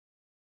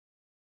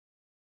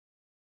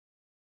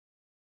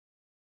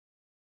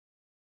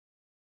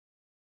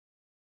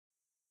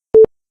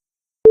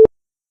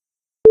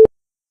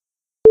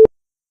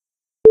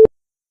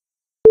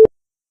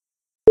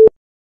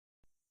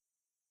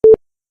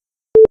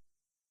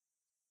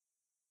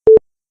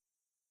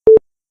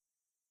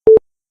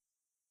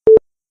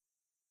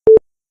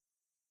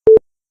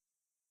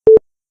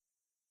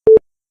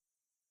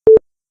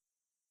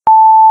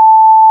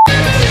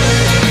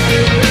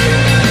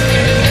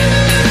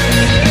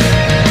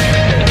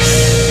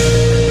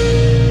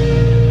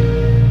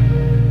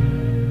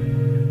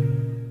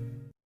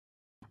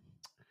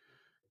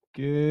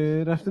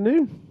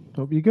afternoon.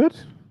 Hope you're good.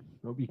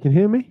 Hope you can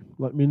hear me.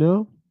 Let me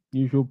know.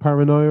 Usual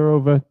paranoia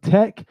over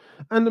tech.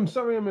 And I'm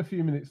sorry I'm a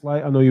few minutes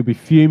late. I know you'll be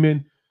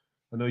fuming.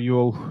 I know you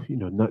all,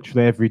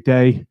 naturally every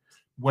day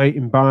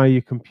waiting by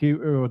your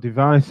computer or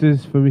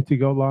devices for me to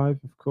go live,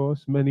 of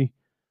course. Many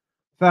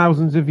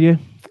thousands of you.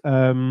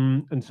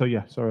 And so,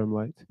 yeah, sorry I'm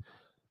late.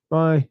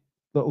 My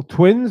little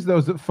twins,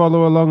 those that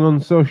follow along on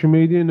social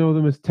media, know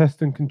them as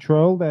Test and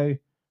Control. They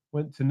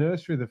went to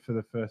nursery for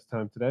the first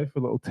time today for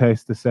a little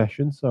taster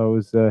session. So I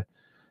was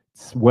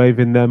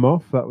waving them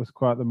off. That was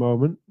quite the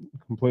moment.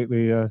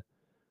 Completely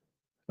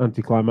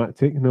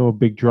anticlimactic. No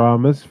big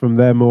dramas from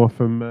them or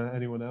from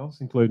anyone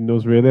else, including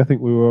us, really. I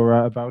think we were all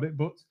right about it,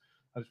 but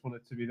I just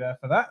wanted to be there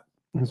for that.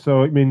 And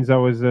so it means I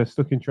was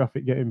stuck in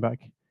traffic getting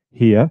back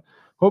here.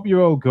 Hope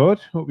you're all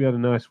good. Hope you had a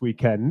nice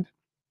weekend.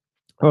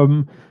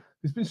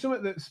 There's been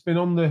something that's been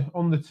on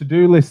the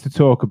to-do list to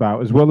talk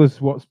about, as well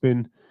as what's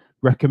been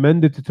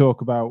recommended to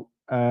talk about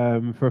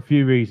for a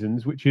few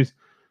reasons, which is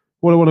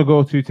what I want to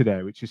go to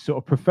today, which is sort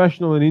of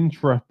professional and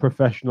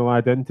intra-professional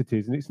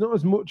identities. And it's not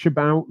as much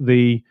about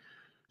the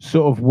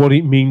sort of what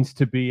it means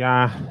to be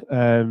our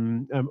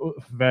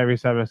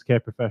various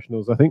MSK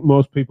professionals. I think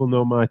most people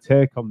know my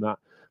take on that.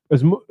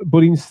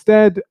 But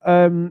instead,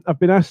 I've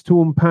been asked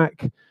to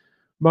unpack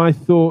my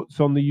thoughts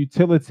on the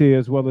utility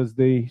as well as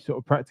the sort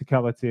of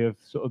practicality of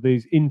sort of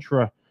these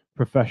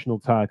intra-professional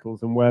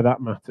titles and where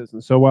that matters.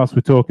 And so whilst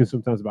we're talking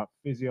sometimes about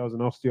physios and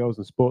osteos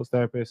and sports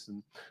therapists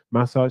and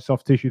massage,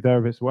 soft tissue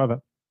therapists,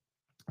 whatever,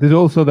 there's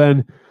also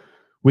then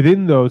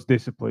within those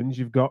disciplines,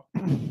 you've got,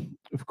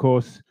 of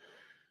course,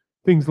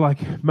 things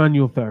like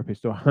manual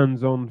therapist or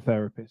hands-on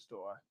therapist,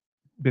 or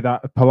be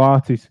that a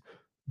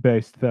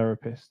Pilates-based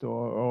therapist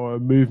or a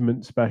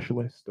movement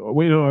specialist, or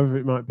whatever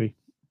it might be.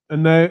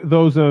 And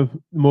those are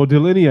more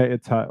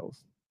delineated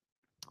titles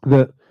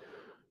that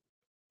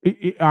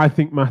I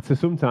think matter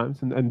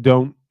sometimes and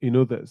don't in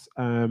others.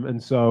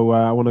 And so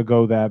I want to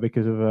go there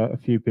because of a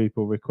few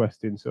people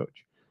requesting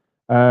such.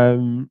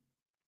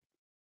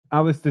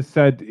 Alistair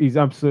said he's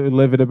absolutely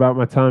livid about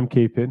my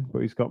timekeeping, but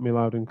he's got me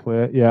loud and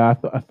clear. Yeah,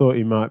 I thought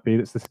he might be.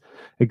 That's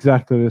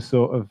exactly the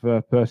sort of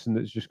person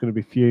that's just going to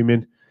be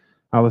fuming.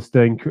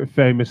 Alistair,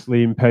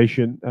 famously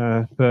impatient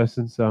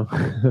person, so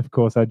of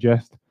course I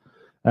jest.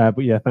 But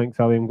yeah, thanks,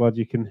 Ali. I'm glad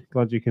you can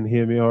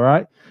hear me all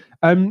right.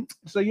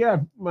 So yeah,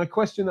 my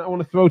question that I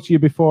want to throw to you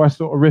before I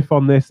sort of riff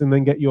on this and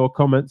then get your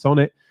comments on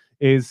it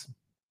is,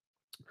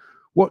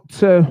 what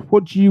do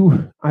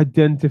you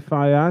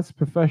identify as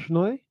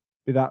professionally?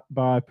 Be that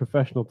by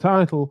professional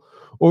title,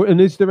 and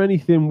is there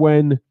anything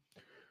when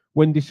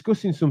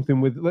discussing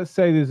something with, let's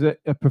say there's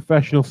a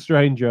professional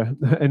stranger,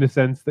 in a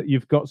sense that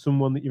you've got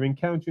someone that you're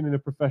encountering in a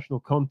professional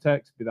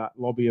context, be that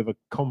lobby of a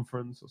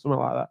conference or something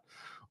like that,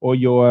 or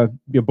you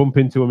bump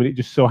into them and it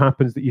just so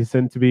happens that you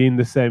tend to be in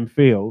the same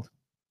field,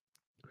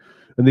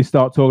 and they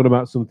start talking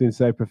about something,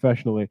 say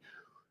professionally.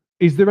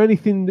 Is there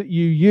anything that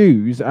you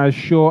use as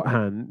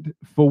shorthand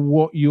for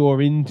what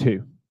you're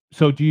into?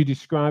 So do you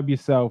describe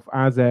yourself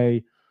as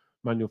a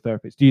manual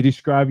therapist? Do you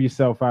describe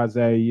yourself as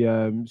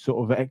a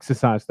sort of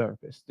exercise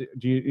therapist?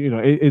 Do you,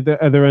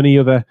 are there any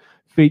other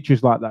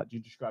features like that? Do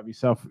you describe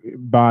yourself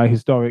by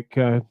historic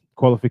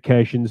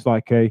qualifications,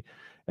 like a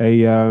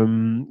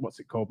what's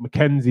it called,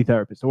 McKenzie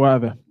therapist or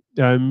whatever?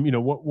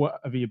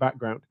 Whatever your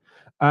background,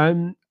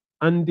 and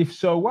if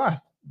so, why?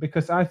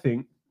 Because I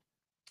think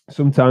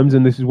sometimes,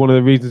 and this is one of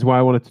the reasons why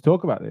I wanted to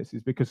talk about this,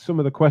 is because some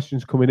of the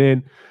questions coming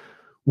in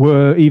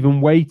were even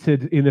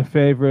weighted in a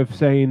favor of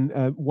saying,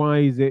 why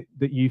is it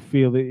that you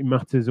feel that it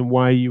matters, and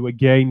why are you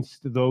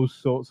against those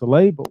sorts of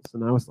labels?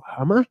 And I was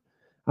like,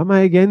 am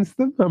I against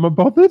them? Am I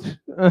bothered?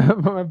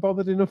 Am I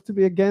bothered enough to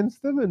be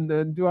against them?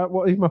 And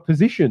what is my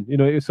position?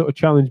 It sort of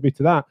challenged me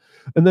to that.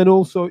 And then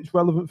also it's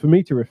relevant for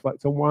me to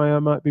reflect on why I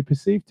might be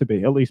perceived to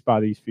be, at least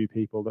by these few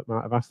people that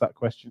might have asked that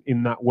question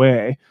in that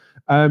way.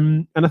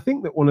 And I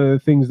think that one of the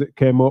things that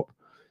came up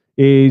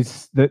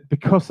is that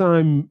because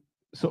I'm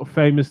sort of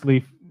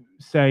fairly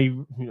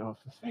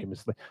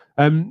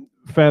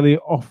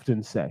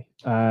often say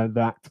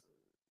that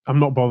I'm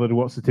not bothered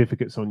what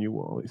certificates on your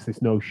wall. It's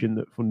this notion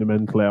that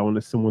fundamentally I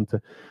want someone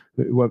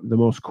the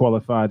most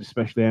qualified,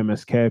 especially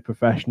MSK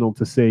professional,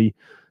 to see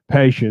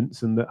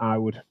patients, and that I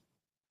would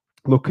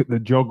look at the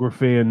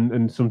geography,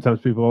 and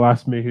sometimes people will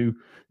ask me who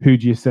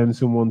do you send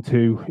someone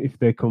to if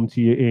they come to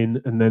you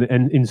in, and then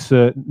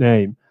insert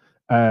name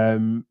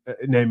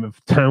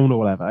of town or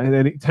whatever, and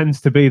then it tends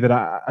to be that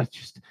I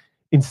just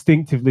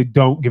instinctively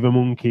don't give a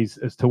monkeys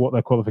as to what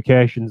their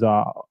qualifications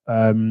are.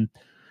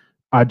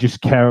 I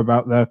just care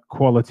about the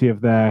quality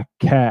of their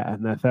care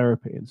and their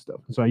therapy and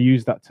stuff. And so I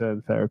use that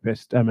term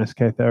therapist,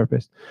 MSK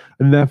therapist,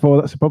 and therefore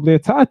that's probably a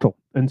title.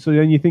 And so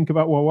then you think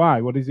about, well,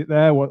 why? What is it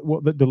there?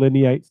 What that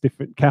delineates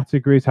different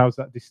categories? How's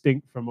that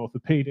distinct from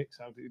orthopedics?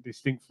 How's it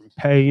distinct from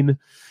pain?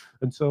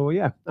 And so,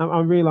 yeah,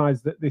 I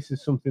realize that this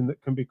is something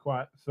that can be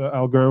quite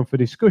fertile ground for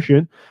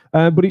discussion,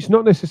 but it's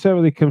not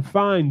necessarily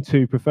confined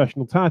to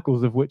professional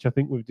titles, of which I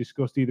think we've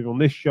discussed either on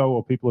this show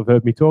or people have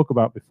heard me talk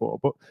about before.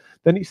 But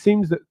then it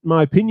seems that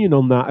my opinion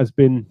on that has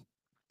been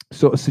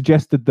sort of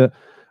suggested that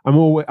I'm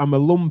a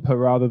lumper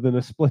rather than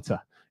a splitter,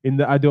 in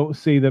that I don't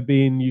see there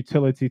being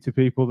utility to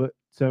people that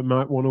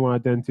might want to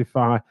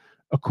identify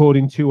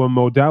according to a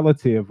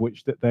modality of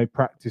which that they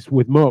practice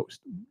with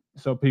most.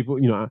 So people,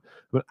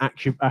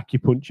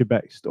 acupuncture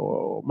based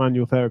or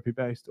manual therapy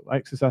based or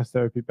exercise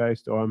therapy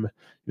based, or I'm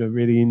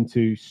really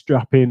into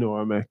strapping,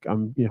 or I'm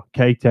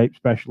K-tape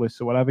specialist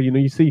or whatever.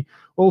 You see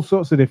all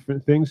sorts of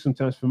different things,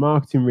 sometimes for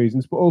marketing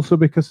reasons, but also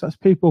because as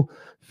people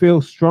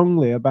feel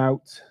strongly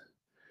about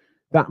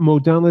that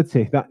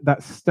modality,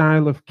 that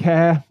style of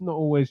care, not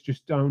always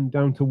just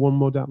down to one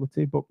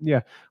modality. But yeah,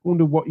 I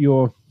wonder what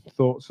your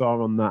thoughts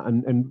are on that,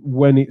 and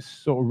when it's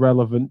sort of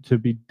relevant to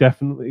be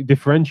definitely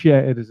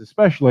differentiated as a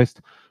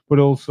specialist, but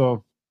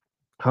also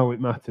how it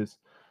matters.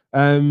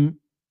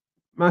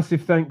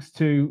 Massive thanks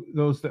to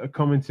those that are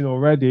commenting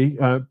already.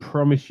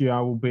 Promise you, I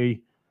will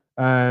be.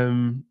 I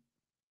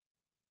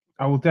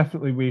will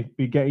definitely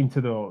be getting to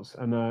those,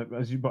 and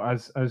as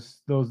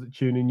those that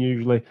tune in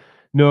usually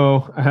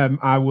know,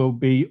 I will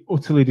be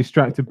utterly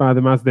distracted by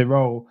them as they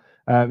roll,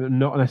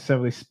 not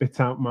necessarily spit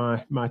out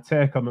my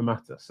take on the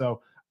matter.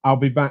 So I'll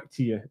be back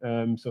to you.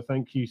 So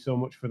thank you so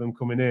much for them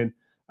coming in,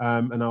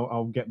 and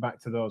I'll get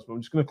back to those. But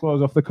I'm just going to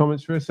close off the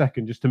comments for a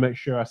second, just to make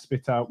sure I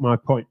spit out my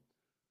point,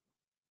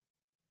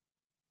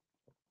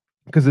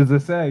 because as I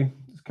say,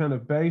 it's kind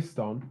of based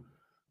on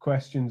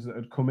questions that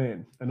had come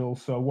in, and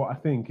also what I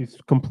think is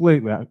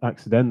completely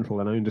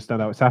accidental, and I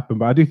understand how it's happened,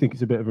 but I do think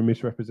it's a bit of a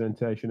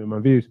misrepresentation of my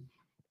views.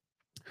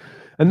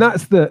 And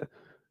that's that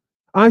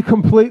I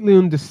completely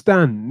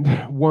understand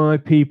why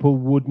people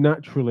would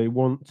naturally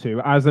want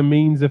to, as a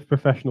means of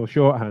professional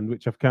shorthand,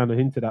 which I've kind of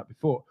hinted at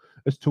before,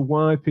 as to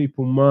why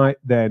people might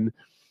then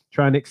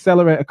try and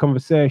accelerate a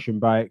conversation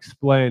by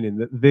explaining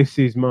that this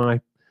is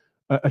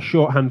a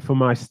shorthand for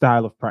my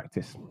style of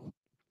practice.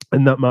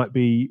 And that might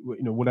be,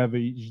 whatever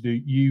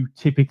you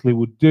typically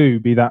would do,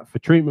 be that for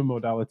treatment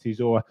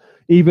modalities or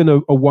even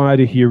a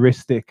wider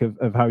heuristic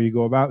of how you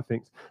go about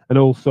things. And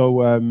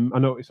also, I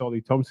noticed Ollie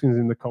Thompson's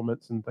in the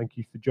comments, and thank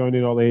you for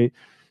joining, Ollie.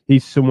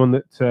 He's someone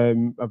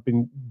that I've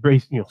been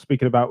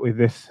speaking about with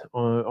this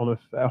on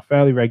a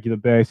fairly regular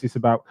basis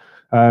about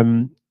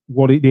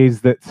what it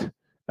is that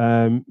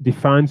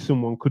defines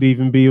someone. Could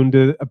even be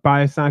under a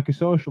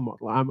biopsychosocial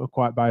model. I'm a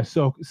quite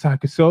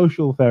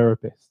psychosocial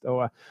therapist,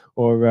 or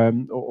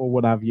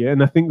what have you.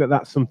 And I think that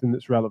that's something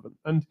that's relevant.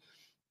 And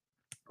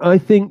I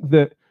think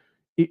that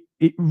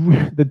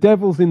the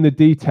devil's in the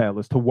detail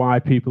as to why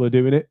people are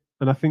doing it.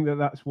 And I think that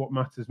that's what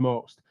matters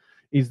most.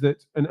 Is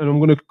that, and I'm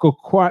going to go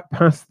quite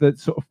past that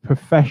sort of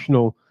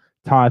professional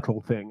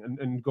title thing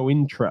and go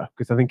intra,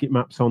 because I think it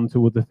maps on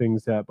to other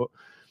things there. But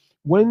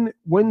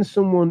when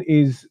someone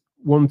is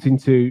wanting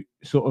to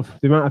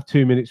they might have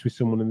 2 minutes with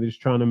someone and they're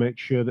just trying to make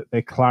sure that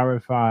they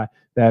clarify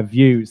their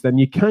views, then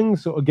you can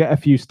sort of get a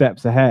few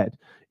steps ahead.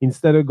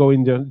 Instead of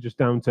going just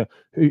down to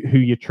who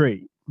you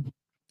treat,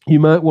 you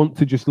might want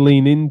to just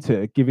lean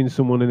into giving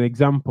someone an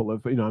example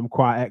of, I'm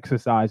quite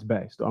exercise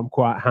based, or I'm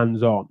quite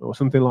hands on, or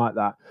something like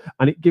that.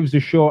 And it gives a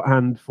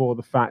shorthand for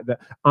the fact that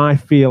I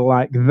feel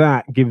like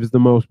that gives the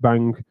most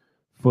bang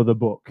for the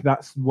buck.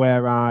 That's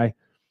where I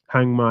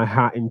hang my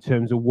hat in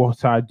terms of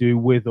what I do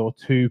with or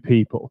to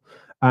people.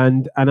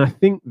 And I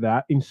think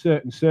that in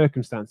certain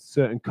circumstances,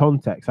 certain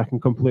contexts, I can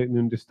completely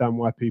understand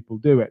why people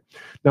do it.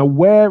 Now,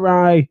 where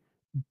I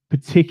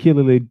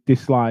particularly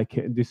dislike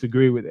it and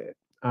disagree with it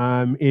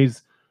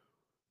is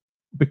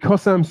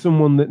because I'm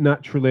someone that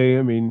naturally,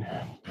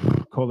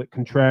 call it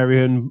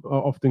contrarian,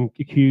 often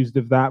accused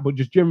of that, but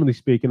just generally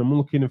speaking, I'm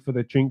looking for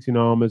the chinks in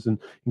armors, and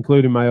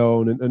including my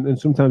own, and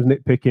sometimes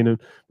nitpicking, and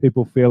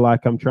people feel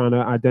like I'm trying to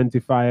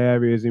identify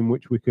areas in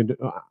which we could,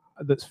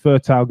 that's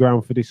fertile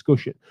ground for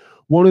discussion.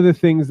 One of the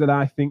things that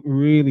I think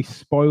really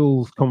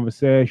spoils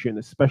conversation,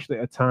 especially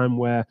at a time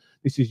where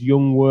this is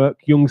young work,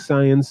 young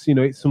science,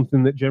 it's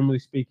something that generally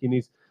speaking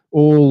is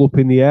all up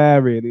in the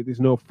air, really. There's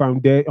no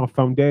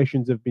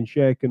foundations have been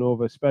shaken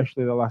over,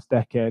 especially the last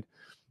decade.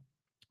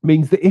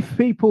 Means that if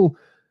people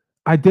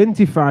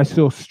identify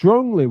so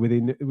strongly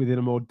within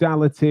a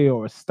modality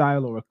or a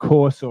style or a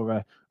course or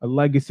a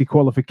legacy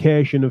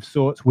qualification of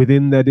sorts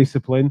within their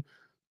discipline,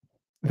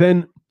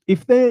 then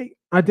if they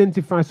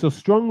identify so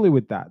strongly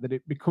with that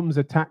it becomes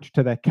attached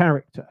to their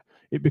character,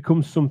 it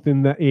becomes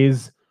something that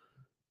it's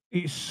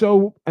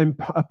so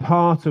a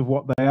part of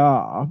what they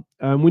are.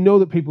 We know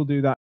that people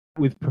do that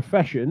with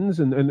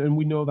professions, and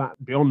we know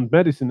that beyond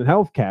medicine and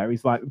healthcare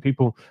is like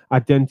people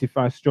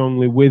identify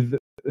strongly with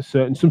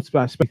some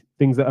specific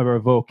things that are a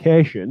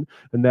vocation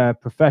and their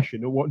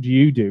profession. Or what do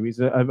you do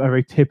is a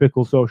very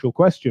typical social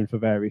question for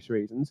various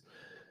reasons.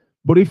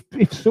 But if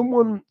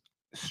someone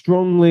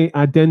strongly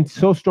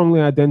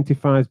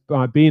identifies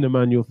by being a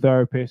manual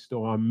therapist,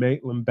 or I'm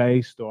Maitland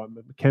based, or I'm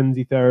a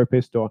McKenzie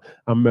therapist, or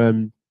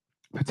I'm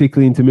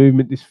particularly into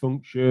movement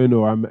dysfunction,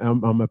 or I'm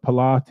a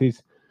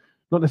Pilates,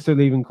 not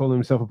necessarily even calling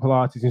himself a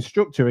Pilates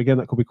instructor. Again,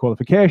 that could be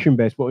qualification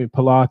based, but a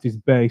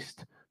Pilates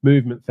based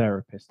movement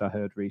therapist I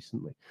heard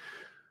recently.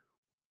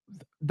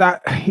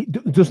 that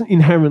doesn't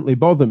inherently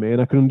bother me,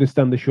 and I can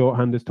understand the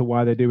shorthand as to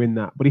why they're doing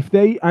that. But if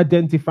they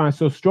identify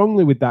so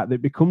strongly with that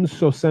it becomes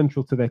so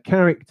central to their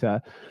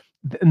character,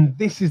 and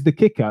this is the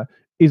kicker,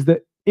 is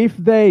that if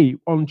they,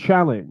 on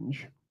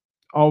challenge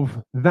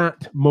of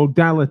that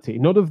modality,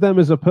 not of them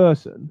as a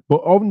person, but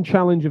on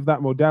challenge of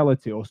that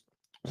modality, or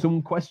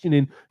someone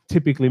questioning,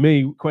 typically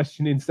me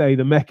questioning, say,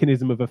 the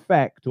mechanism of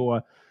effect,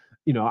 or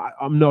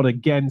I'm not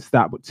against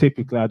that, but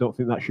typically I don't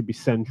think that should be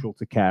central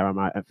to care. I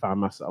might find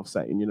myself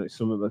saying,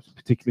 some of the,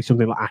 particularly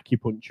something like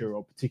acupuncture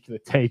or particular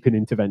taping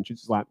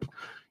interventions, like,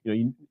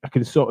 I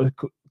can sort of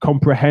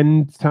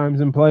comprehend times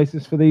and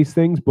places for these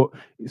things, but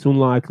it's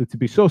unlikely to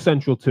be so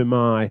central to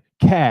my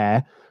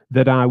care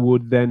that I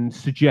would then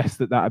suggest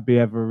that would be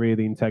ever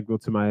really integral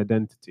to my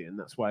identity. And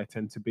that's why I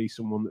tend to be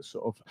someone that's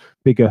sort of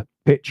bigger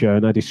picture,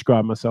 and I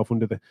describe myself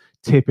under the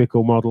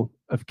typical model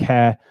of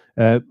care,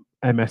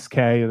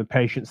 MSK, and the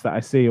patients that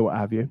I see or what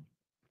have you.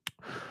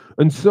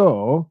 And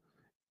so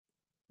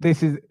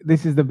this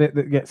is the bit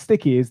that gets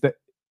sticky, is that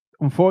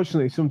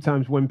unfortunately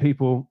sometimes when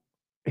people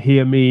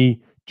hear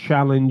me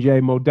challenge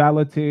a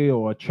modality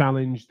or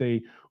challenge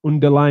the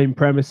underlying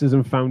premises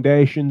and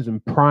foundations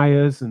and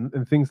priors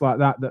and things like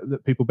that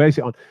people base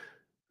it on,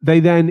 they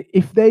then,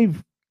 if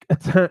they've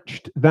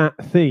attached that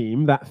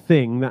theme, that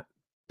thing, that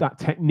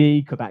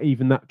technique, or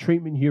that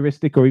treatment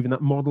heuristic, or even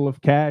that model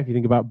of care, if you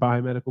think about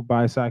biomedical,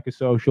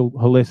 biopsychosocial,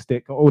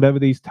 holistic, or whatever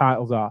these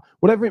titles are,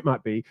 whatever it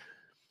might be,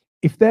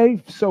 if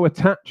they've so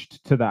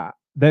attached to that,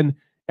 then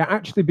it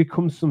actually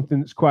becomes something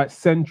that's quite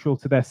central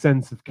to their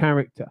sense of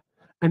character.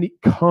 And it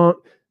can't,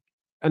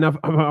 and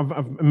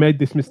I've made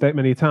this mistake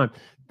many times,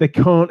 they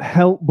can't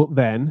help but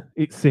then,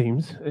 it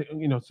seems,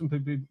 some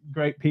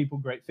people,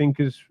 great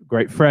thinkers,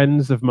 great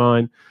friends of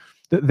mine,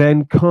 that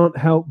then can't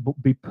help but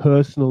be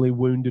personally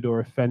wounded or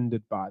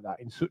offended by that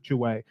in such a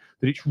way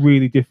that it's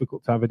really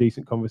difficult to have a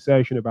decent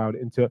conversation about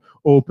it and to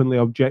openly,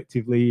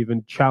 objectively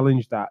even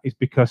challenge that, is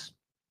because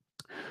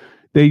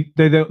they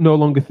don't no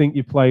longer think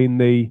you're playing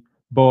the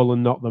ball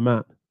and not the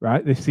man,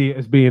 right? They see it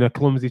as being a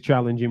clumsy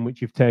challenge in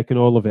which you've taken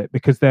all of it,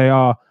 because they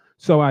are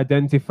so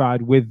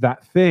identified with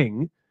that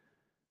thing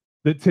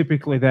that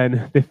typically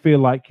then they feel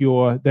like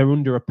they're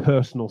under a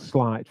personal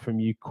slight from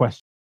you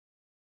question.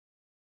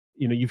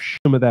 You've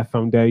some of their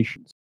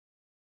foundations,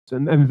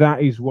 and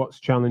that is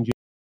what's challenging.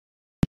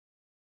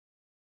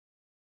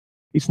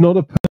 It's not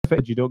a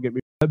perfect, you don't get me,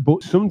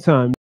 but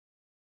sometimes,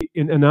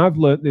 and I've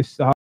learned this,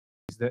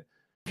 is that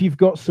if you've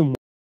got someone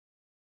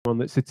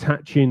that's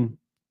attaching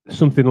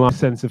something like a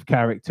sense of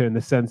character and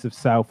the sense of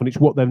self, and it's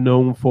what they're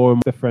known for,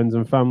 and their friends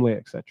and family,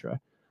 etc.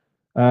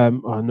 I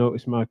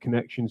noticed my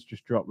connections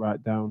just dropped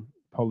right down.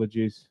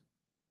 Apologies.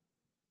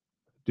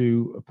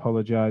 Do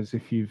apologize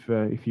if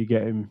you're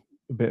getting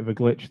a bit of a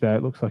glitch there.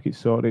 It looks like it's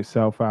sorted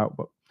itself out,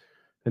 but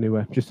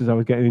anyway, just as I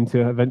was getting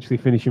into eventually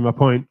finishing my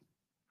point,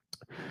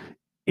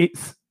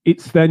 it's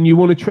then you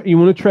want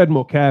to tread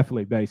more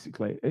carefully.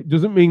 Basically, it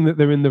doesn't mean that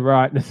they're in the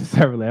right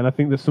necessarily, and I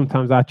think that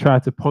sometimes I try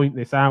to point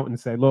this out and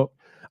say, look,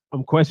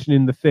 I'm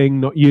questioning the thing,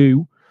 not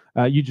you.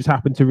 You just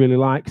happen to really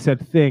like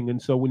said thing,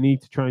 and so we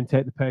need to try and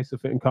take the pace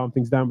of it and calm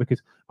things down,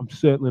 because I'm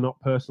certainly not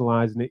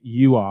personalizing it.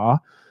 You are.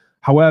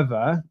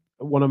 However,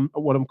 what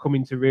I'm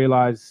coming to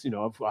realize,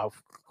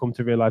 I've come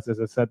to realize,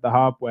 as I said, the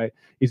hard way,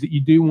 is that you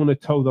do want to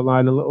toe the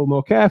line a little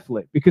more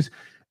carefully, because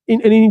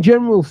in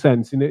general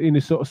sense, in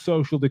a sort of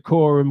social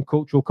decorum,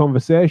 cultural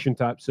conversation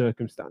type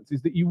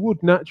circumstances, that you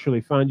would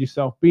naturally find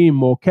yourself being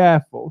more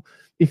careful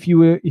if you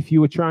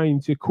were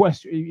trying to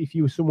question, if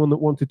you were someone that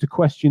wanted to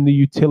question the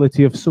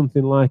utility of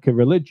something like a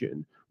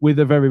religion with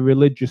a very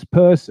religious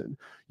person.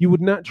 You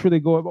would naturally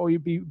go, or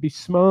you'd be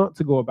smart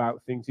to go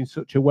about things in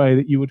such a way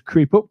that you would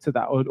creep up to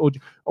that,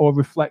 or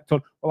reflect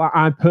on, well,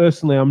 I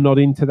personally am not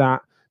into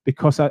that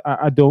because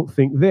I don't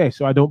think this,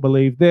 or I don't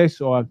believe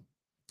this, or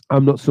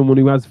I'm not someone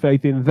who has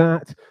faith in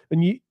that.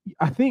 And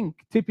I think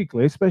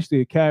typically,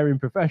 especially a caring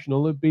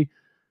professional, would be,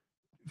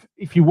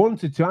 if you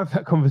wanted to have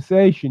that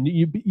conversation,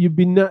 you'd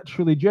be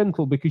naturally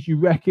gentle, because you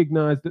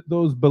recognize that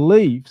those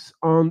beliefs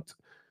aren't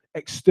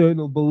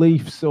external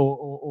beliefs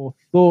or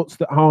thoughts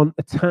that aren't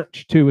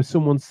attached to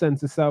someone's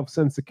sense of self,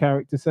 sense of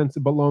character, sense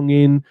of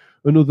belonging,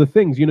 and other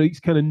things. It's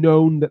kind of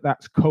known that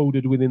that's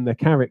coded within their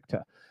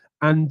character.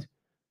 And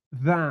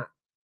that,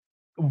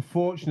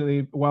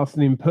 unfortunately, whilst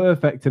an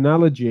imperfect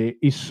analogy,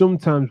 is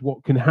sometimes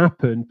what can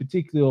happen,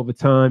 particularly over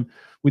time,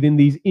 within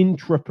these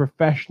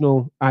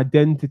intra-professional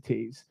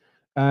identities,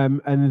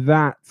 and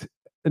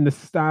the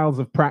styles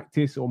of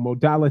practice or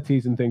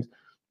modalities and things.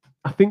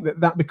 I think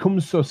that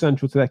becomes so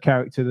central to their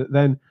character that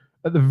then,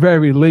 at the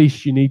very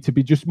least, you need to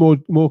be just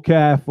more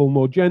careful,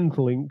 more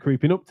gentle in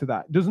creeping up to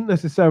that. It doesn't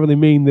necessarily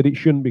mean that it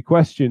shouldn't be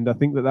questioned. I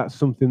think that that's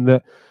something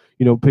that,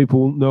 people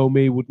who know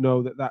me would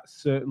know that that's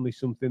certainly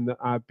something that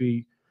I'd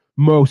be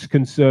most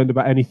concerned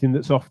about, anything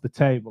that's off the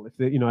table. If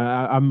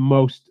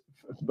I'm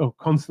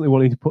constantly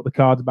wanting to put the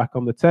cards back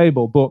on the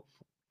table, but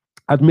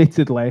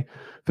admittedly,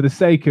 for the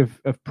sake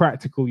of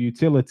practical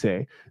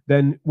utility,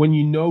 then when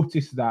you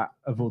notice that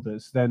of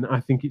others, then I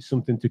think it's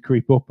something to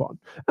creep up on.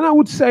 And I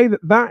would say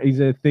that that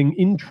is a thing.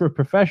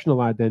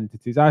 Intra-professional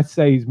identities, I'd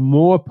say, is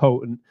more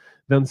potent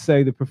than,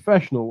 say, the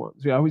professional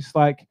ones. You know, it's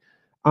like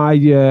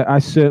I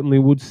certainly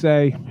would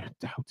say, I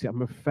doubt it,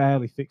 I'm a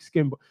fairly thick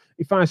skin, but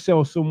if I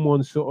saw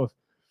someone sort of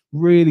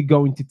really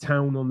going to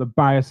town on the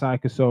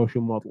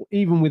biopsychosocial model,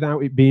 even without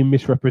it being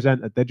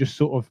misrepresented, they're just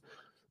sort of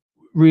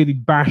really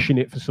bashing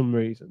it for some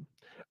reason.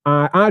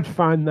 I'd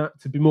find that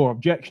to be more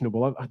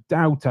objectionable. I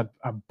doubt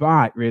I'd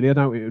buy it, really. I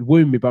doubt it would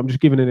wound me, but I'm just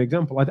giving an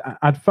example.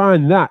 I'd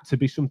find that to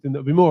be something that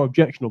would be more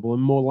objectionable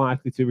and more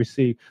likely to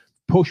receive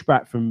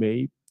pushback from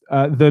me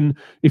than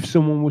if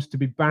someone was to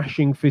be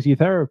bashing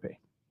physiotherapy.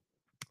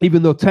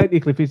 Even though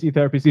technically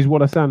physiotherapist is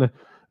what I sound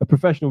a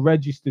professional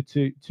register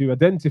to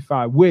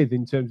identify with,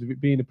 in terms of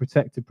it being a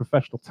protected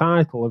professional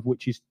title, of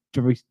which is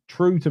very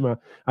true to my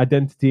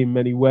identity in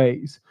many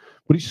ways.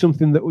 But it's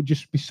something that would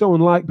just be so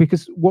unlike,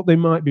 because what they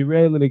might be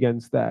railing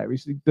against there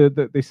is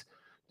this.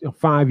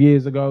 5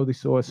 years ago, they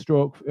saw a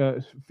stroke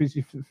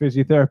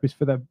physiotherapist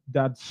for their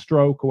dad's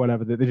stroke or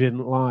whatever that they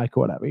didn't like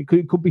or whatever. It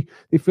could be.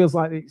 It feels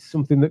like it's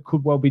something that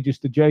could well be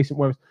just adjacent.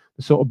 Whereas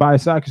the sort of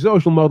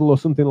biopsychosocial model or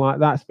something like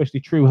that,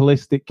 especially true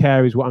holistic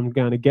care, is what I'm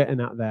kind of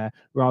getting at there,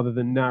 rather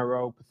than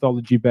narrow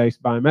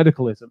pathology-based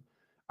biomedicalism.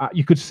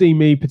 You could see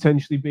me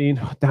potentially being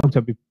down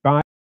to be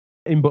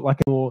biting, but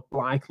like more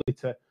likely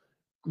to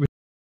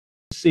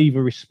receive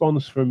a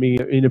response from me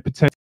in a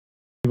potential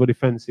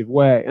defensive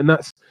way. And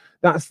that's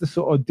the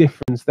sort of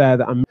difference there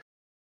that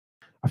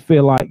I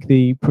feel like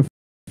the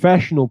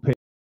professional piece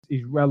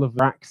is relevant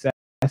for access,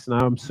 and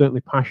I'm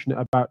certainly passionate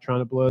about trying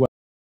to blur where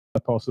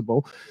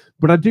possible.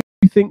 But I do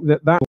think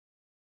that that's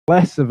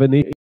less of an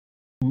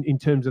in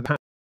terms of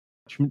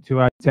attachment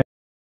to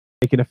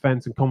taking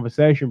offense and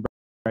conversation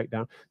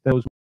breakdown.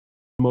 Those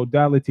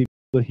modality,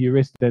 the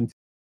heuristic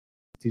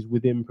identities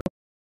within.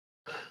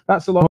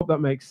 That's a lot. I hope that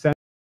makes sense.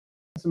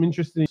 I'm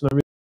interested in. I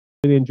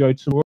really enjoyed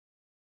some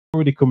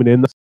already coming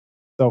in. That's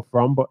so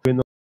from, but in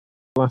the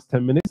last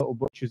 10 minutes, little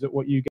butchers at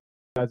what you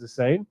guys are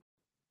saying.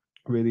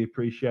 Really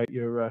appreciate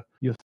your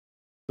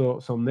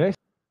thoughts on this.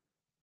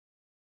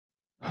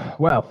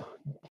 Well,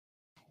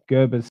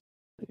 Gerber's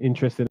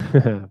interested.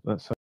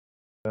 That's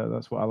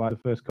what I like. The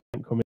first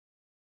comment coming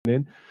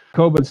in.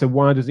 Coburn said,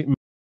 "Why does it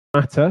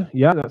matter?"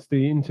 Yeah, that's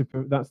the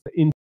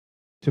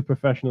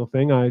interprofessional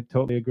thing. I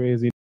totally agree.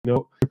 As you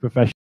know,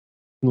 professionally,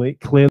 it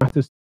clearly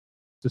matters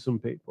to some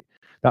people.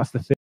 That's the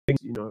thing.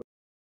 You know,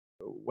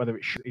 whether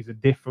it is a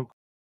different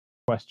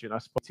question. I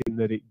spot in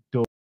that it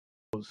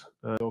does.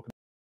 Talking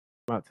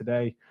about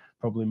today,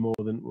 probably more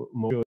than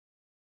more.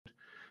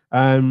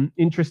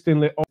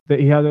 Interestingly, that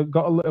he had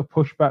got a little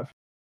pushback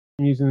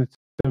from using the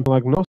term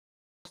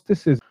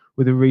agnosticism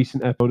with a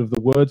recent episode of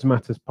the Words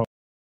Matters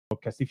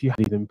podcast. If you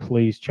haven't,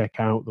 please check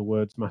out the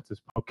Words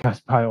Matters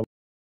podcast by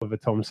Oliver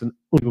Thompson.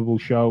 Unbelievable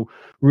show,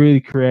 really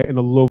creating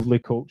a lovely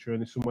culture,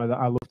 and it's somewhere that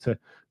I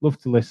love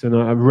to listen.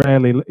 I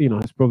rarely,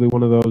 it's probably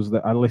one of those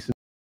that I listen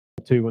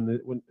to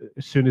when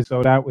as soon as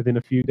it's out within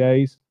a few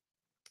days.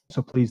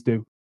 So please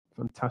do.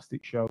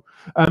 Fantastic show.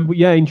 But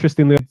yeah,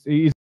 interestingly,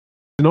 he's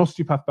an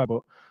osteopath by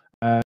book.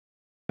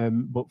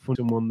 But for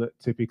someone that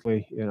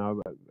typically, I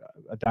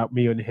doubt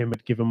me and him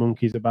would give a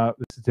monkeys about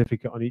the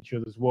certificate on each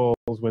other's walls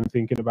when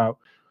thinking about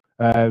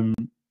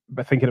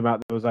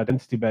those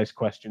identity-based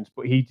questions.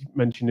 But he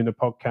mentioned in a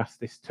podcast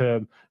this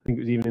term, I think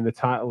it was even in the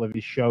title of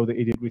his show that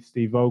he did with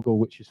Steve Vogel,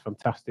 which is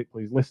fantastic.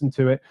 Please listen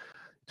to it.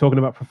 Talking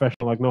about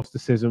professional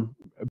agnosticism,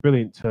 a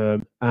brilliant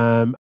term.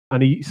 And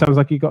he sounds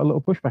like he got a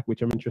little pushback,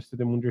 which I'm interested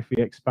in. Wonder if he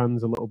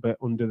expands a little bit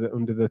under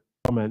the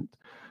comment.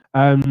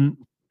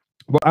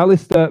 What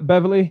Alistair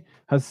Beverley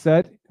has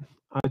said,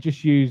 I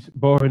just use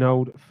boring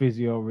old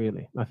physio,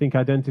 really. I think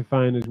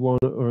identifying as one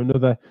or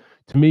another,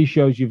 to me,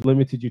 shows you've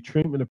limited your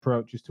treatment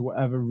approaches to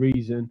whatever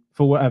reason,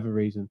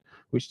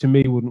 which to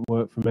me wouldn't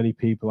work for many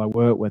people I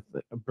work with.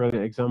 A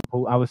brilliant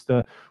example,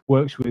 Alistair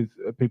works with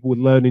people with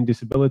learning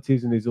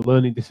disabilities and is a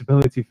learning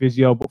disability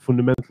physio, but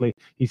fundamentally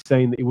he's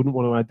saying that he wouldn't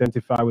want to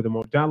identify with a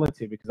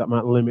modality because that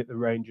might limit the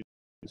range of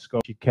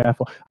scope you'd care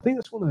for. I think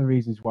that's one of the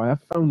reasons why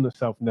I've found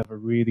myself never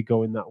really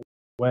going that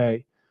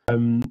way.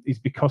 Is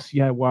because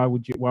why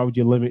would you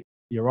limit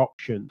your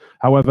option?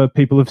 However,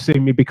 people have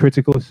seen me be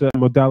critical of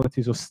certain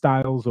modalities or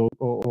styles or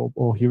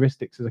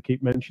heuristics, as I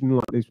keep mentioning,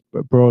 like these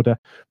broader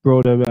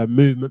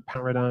movement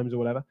paradigms or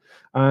whatever.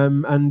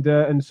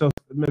 And so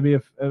maybe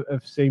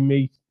have seen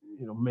me,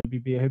 maybe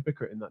be a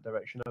hypocrite in that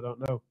direction. I don't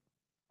know.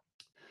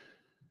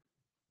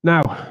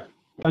 Now,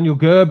 Daniel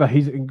Gerber,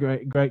 he's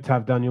great to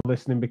have Daniel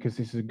listening, because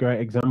this is a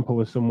great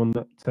example of someone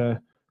that I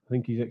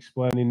think he's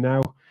explaining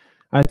now.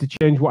 I had to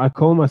change what I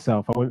call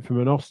myself. I went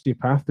from an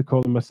osteopath to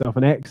calling myself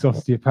an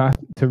ex-osteopath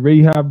to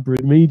rehab,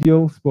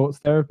 remedial, sports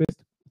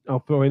therapist. I'll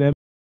throw in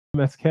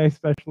MSK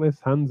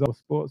specialist, hands-on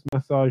sports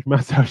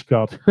massage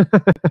god.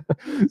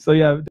 So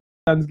yeah,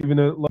 Dan's giving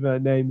a lot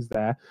of names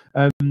there,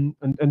 and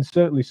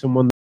certainly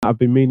someone that I've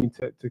been meaning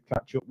to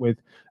catch up with.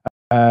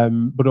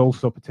 but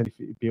also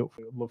potentially be up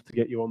for it. I'd love to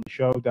get you on the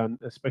show, Dan,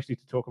 especially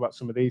to talk about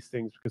some of these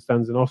things, because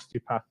Dan's an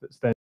osteopath that's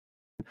then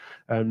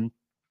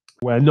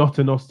we're not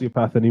an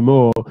osteopath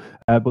anymore,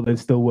 but then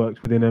still works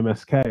within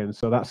MSK, and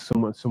so that's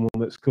someone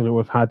that's going to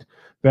have had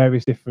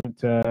various different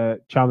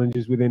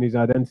challenges within his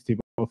identity,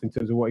 both in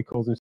terms of what he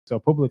calls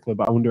himself publicly,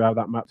 but I wonder how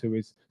that maps to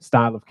his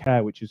style of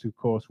care, which is of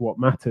course what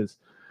matters.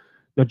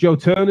 Now, Joe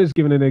Turner's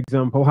given an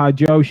example. Hi,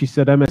 Joe. She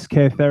said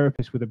MSK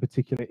therapist with a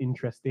particular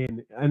interest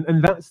in,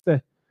 and that's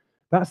the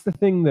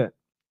thing, that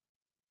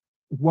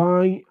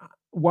why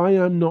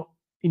I'm not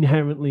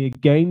inherently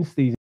against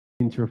these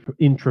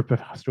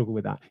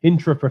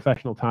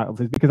intraprofessional titles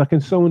is because I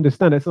can so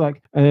understand. It's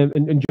like,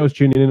 and Joe's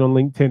tuning in on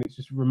LinkedIn. It's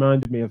just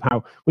reminded me of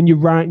how when you're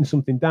writing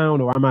something down,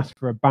 or I'm asked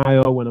for a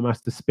bio when I'm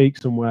asked to speak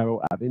somewhere,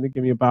 or having to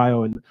give me a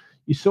bio, and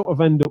you sort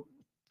of end up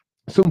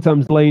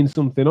sometimes laying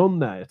something on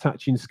there,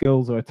 attaching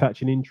skills or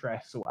attaching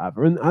interests or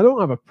whatever. And I don't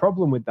have a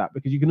problem with that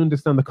because you can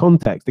understand the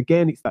context.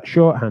 Again, it's that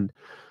shorthand.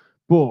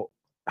 But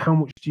how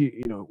much do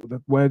you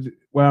where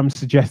I'm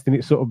suggesting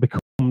it sort of becomes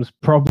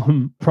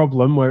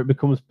problem where it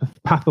becomes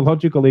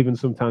pathological even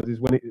sometimes is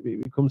when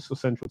it becomes so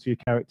central to your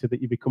character that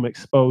you become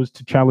exposed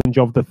to challenge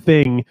of the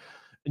thing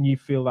and you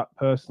feel that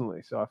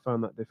personally. So I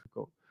found that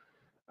difficult.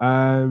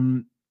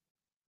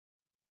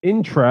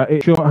 Intra,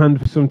 it's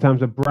shorthand for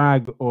sometimes a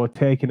brag or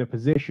taking a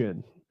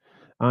position.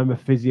 I'm a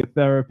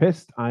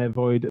physiotherapist. I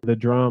avoid the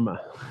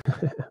drama.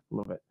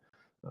 Love it.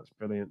 That's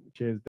brilliant.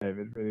 Cheers,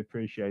 David. Really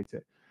appreciate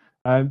it.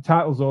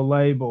 Titles or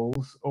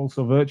labels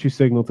also virtue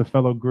signal to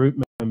fellow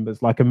group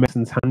members, like a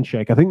Mason's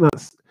handshake. I think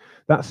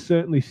that's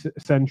certainly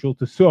central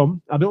to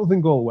some. I don't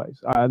think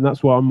always, and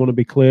that's what I'm going to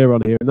be clear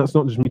on here. And that's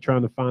not just me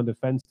trying to find a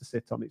fence to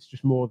sit on. It's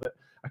just more that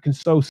I can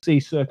so see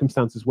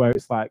circumstances where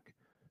it's like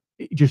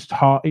it just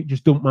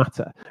don't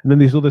matter, and then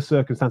there's other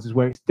circumstances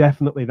where it's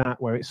definitely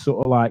that, where it's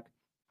sort of like,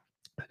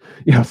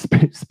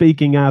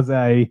 speaking as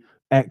a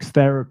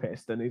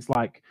ex-therapist, and it's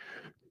like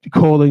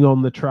calling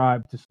on the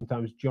tribe to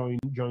sometimes join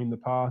the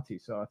party.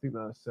 So I think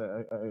that's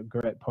a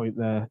great point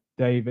there,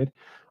 David.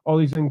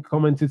 Ollie's then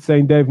commented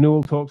saying Dave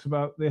Newell talks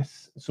about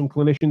this. Some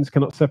clinicians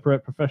cannot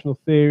separate professional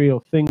theory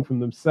or thing from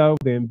themselves.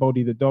 They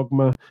embody the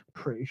dogma.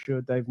 Pretty sure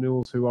Dave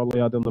Newell's who Ollie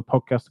had on the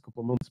podcast a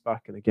couple of months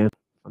back, and again,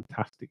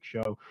 fantastic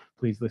show.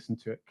 Please listen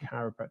to it.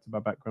 Chiropractor by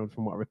background,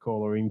 from what I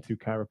recall, or into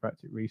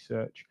chiropractic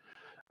research.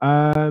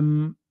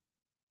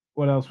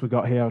 What else we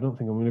got here? I don't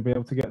think I'm going to be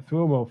able to get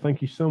through them all.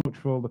 Thank you so much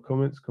for all the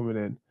comments coming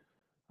in.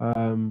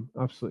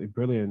 Absolutely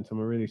brilliant. I'm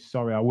really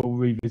sorry. I will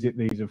revisit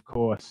these, of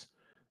course.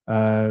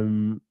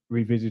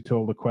 Revisit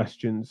all the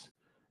questions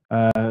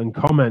and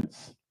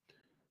comments.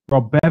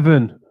 Rob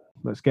Bevan,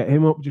 let's get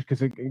him up just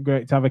because it's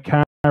great to have a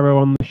Caro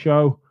on the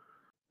show.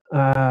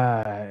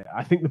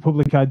 I think the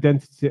public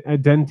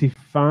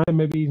identify,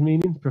 maybe he's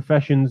meaning,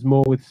 professions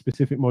more with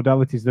specific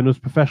modalities than us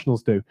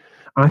professionals do.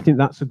 I think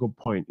that's a good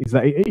point, is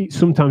that it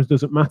sometimes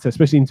doesn't matter,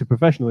 especially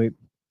interprofessionally. It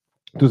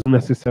doesn't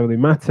necessarily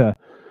matter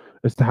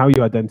as to how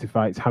you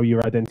identify, it's how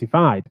you're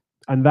identified.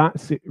 And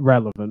that's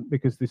relevant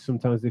because there's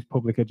sometimes this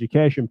public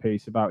education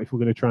piece about, if we're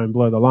going to try and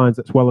blur the lines,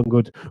 that's well and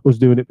good us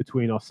doing it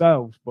between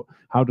ourselves, but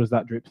how does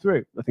that drip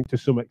through? I think to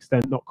some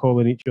extent, not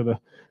calling each other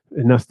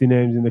nasty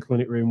names in the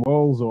clinic room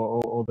walls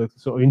or the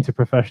sort of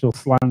interprofessional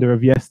slander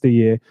of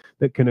yesteryear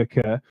that can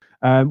occur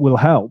will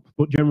help.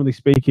 But generally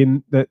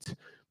speaking, that,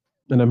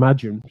 and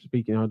imagine,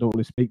 speaking, I don't want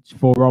to speak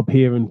for Rob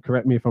here and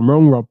correct me if I'm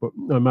wrong, Rob, but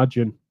I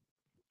imagine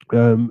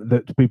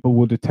that people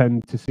would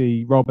tend to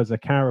see Rob as a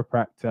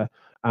chiropractor,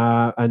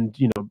 and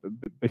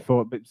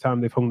before the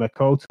time they've hung their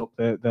coat up,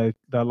 they're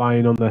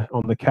lying on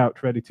the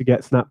couch ready to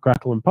get snapped,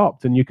 crackle, and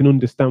popped. And you can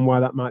understand why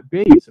that might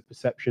be. It's a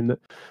perception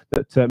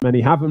that many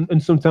have,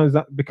 and sometimes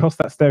that, because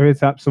that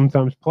stereotype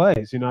sometimes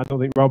plays. I don't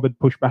think Rob would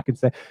push back and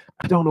say,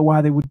 I don't know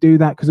why they would do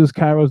that, because us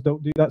chiros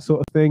don't do that sort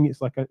of thing. It's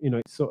like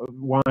it's sort of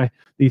why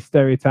these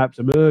stereotypes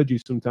emerge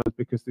sometimes,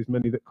 because there's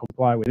many that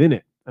comply within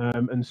it.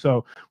 And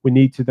so we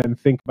need to then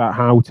think about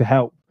how to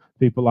help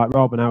people like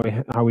Rob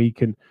and how he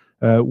can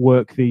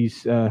work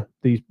these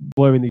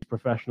blurring these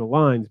professional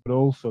lines, but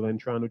also then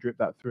trying to drip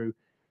that through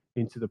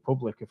into the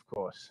public, of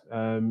course.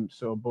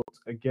 But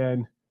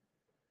again,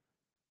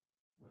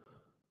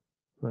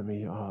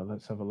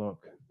 let's have a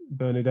look.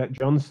 Bernadette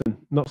Johnson,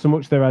 not so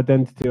much their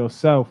identity or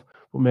self,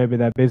 but maybe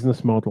their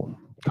business model.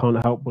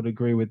 Can't help but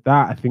agree with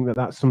that. I think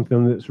that's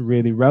something that's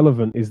really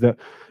relevant, is that,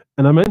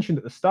 and I mentioned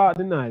at the start,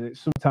 didn't I, that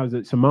sometimes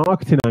it's a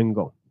marketing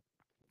angle.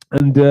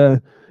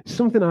 And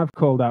something I've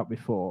called out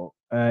before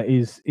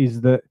is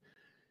that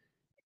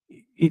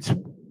it's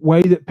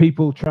way that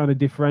people trying to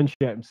differentiate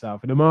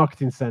themselves in a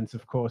marketing sense.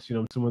 Of course,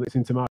 I'm someone that's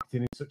into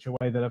marketing in such a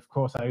way that, of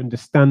course, I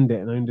understand it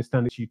and I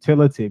understand its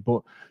utility.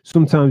 But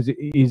sometimes it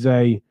is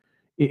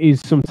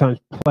sometimes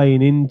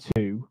playing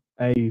into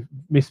a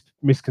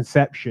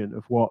misconception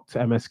of what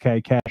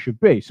MSK care should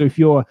be. So if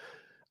you're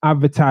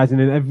advertising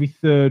in every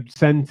third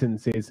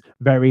sentence is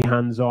very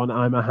hands-on.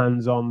 I'm a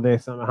hands-on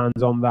this, I'm a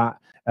hands-on that.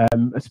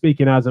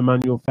 Speaking as a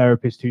manual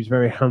therapist who's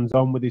very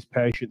hands-on with his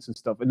patients and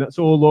stuff, and that's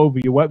all over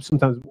your web,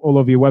 sometimes all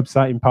over your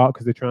website, in part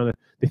because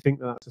they think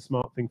that that's a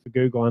smart thing for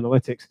Google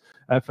Analytics,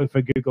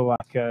 for Google,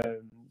 like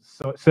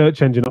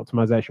search engine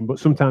optimization. But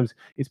sometimes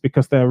it's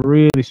because they're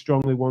really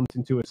strongly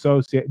wanting to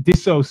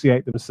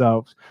dissociate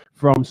themselves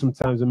from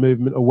sometimes a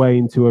movement away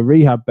into a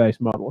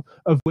rehab-based model,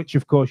 of which,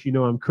 of course, you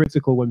know, I'm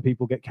critical when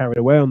people get carried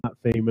away on that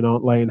theme and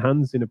aren't laying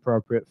hands in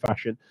appropriate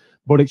fashion.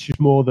 But it's just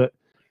more that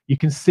you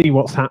can see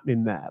what's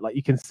happening there. Like,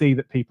 you can see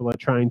that people are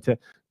trying to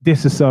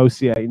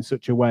disassociate in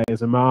such a way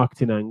as a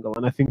marketing angle.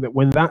 And I think that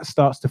when that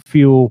starts to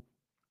fuel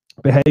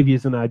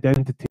behaviors and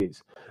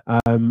identities,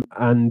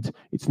 and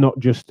it's not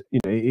just, you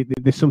know,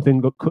 there's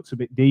something that cuts a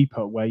bit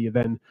deeper where you're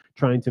then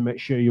trying to make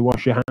sure you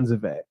wash your hands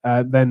of it,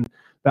 then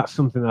that's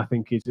something I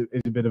think is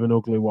a bit of an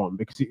ugly one,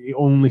 because it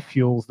only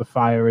fuels the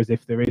fire, as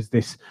if there is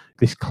this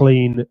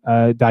clean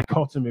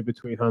dichotomy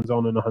between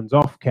hands-on and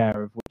hands-off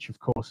care, of which, of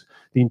course,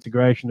 the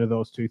integration of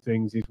those two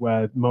things is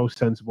where most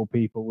sensible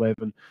people live,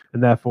 and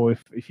therefore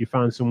if you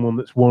find someone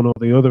that's one or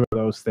the other of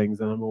those things,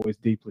 then I'm always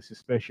deeply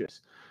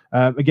suspicious.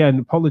 Again,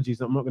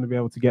 apologies, I'm not going to be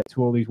able to get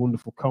to all these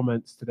wonderful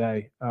comments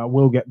today. I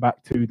will get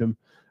back to them.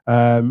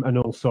 And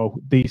also,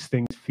 these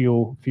things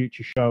fuel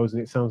future shows,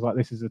 and it sounds like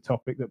this is a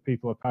topic that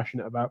people are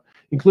passionate about,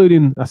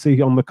 including, I see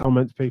on the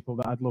comments, people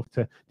that I'd love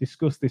to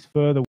discuss this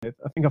further with.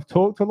 I think I've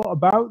talked a lot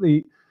about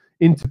the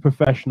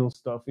interprofessional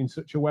stuff in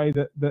such a way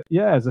that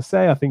yeah, as I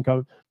say, I think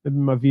maybe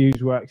my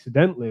views were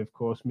accidentally, of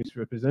course,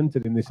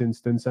 misrepresented in this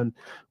instance, and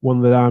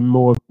one that I'm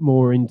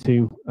more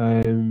into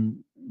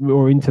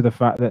the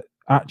fact that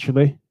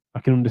actually I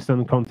can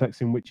understand the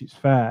context in which it's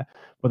fair,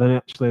 but then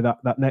actually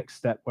that next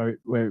step where it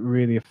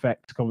really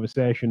affects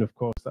conversation, of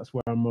course, that's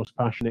where I'm most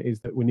passionate, is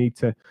that we need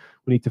to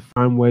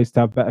find ways to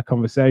have better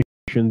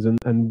conversations,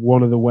 and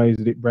one of the ways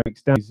that it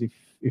breaks down is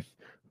if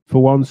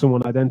for one,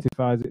 someone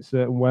identifies it a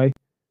certain way,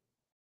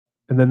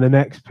 and then the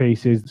next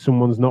piece is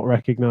someone's not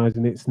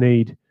recognizing its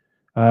need,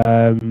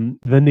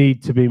 the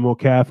need to be more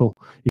careful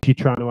if you're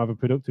trying to have a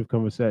productive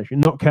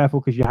conversation. Not careful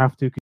because you have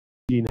to, because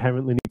you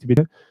inherently need to be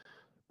there,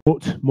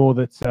 but more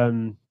that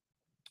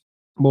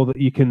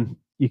you can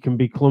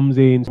be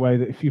clumsy in a way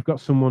that if you've got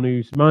someone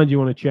whose mind you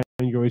want to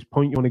change, or whose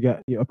point you want to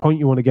get, a point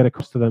you want to get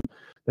across to them,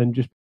 then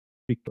just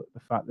the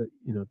fact that,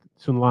 you know,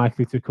 it's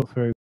unlikely to cut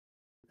through.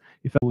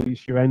 If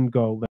that's your end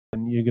goal,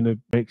 then you're going to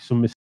make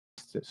some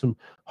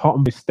hot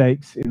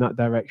mistakes in that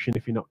direction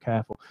if you're not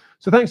careful.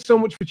 So thanks so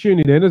much for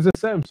tuning in. As I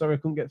said, I'm sorry I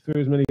couldn't get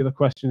through as many other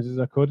questions as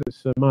I could.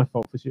 It's my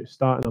fault for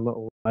starting a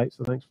little late,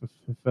 so thanks for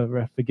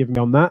forgiving me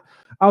on that.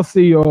 I'll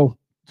see you all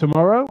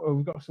tomorrow.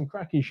 We've got some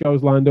cracking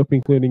shows lined up,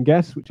 including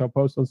guests, which I'll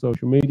post on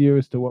social media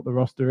as to what the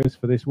roster is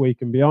for this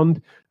week and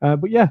beyond.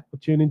 But yeah, we'll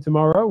tune in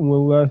tomorrow, and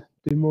we'll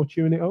do more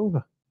chewing it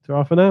over.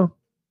 Ta-ra for now.